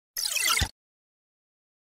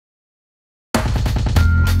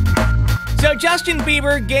So Justin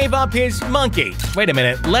Bieber gave up his monkey. Wait a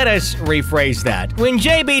minute, let us rephrase that. When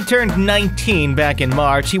JB turned 19 back in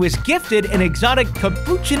March, he was gifted an exotic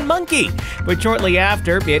capuchin monkey. But shortly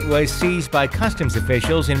after, it was seized by customs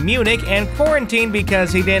officials in Munich and quarantined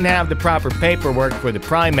because he didn't have the proper paperwork for the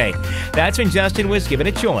primate. That's when Justin was given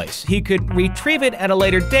a choice. He could retrieve it at a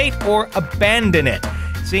later date or abandon it.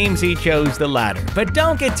 Seems he chose the latter. But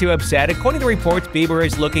don't get too upset. According to reports, Bieber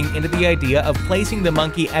is looking into the idea of placing the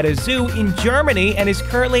monkey at a zoo in Germany and is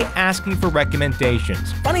currently asking for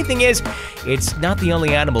recommendations. Funny thing is, it's not the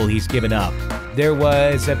only animal he's given up. There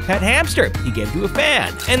was a pet hamster he gave to a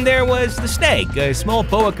fan. And there was the snake, a small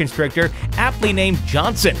boa constrictor aptly named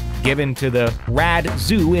Johnson, given to the Rad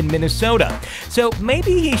Zoo in Minnesota. So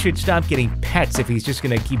maybe he should stop getting pets if he's just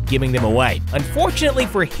gonna keep giving them away. Unfortunately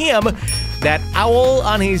for him, that owl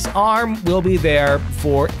on his arm will be there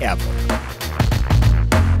forever.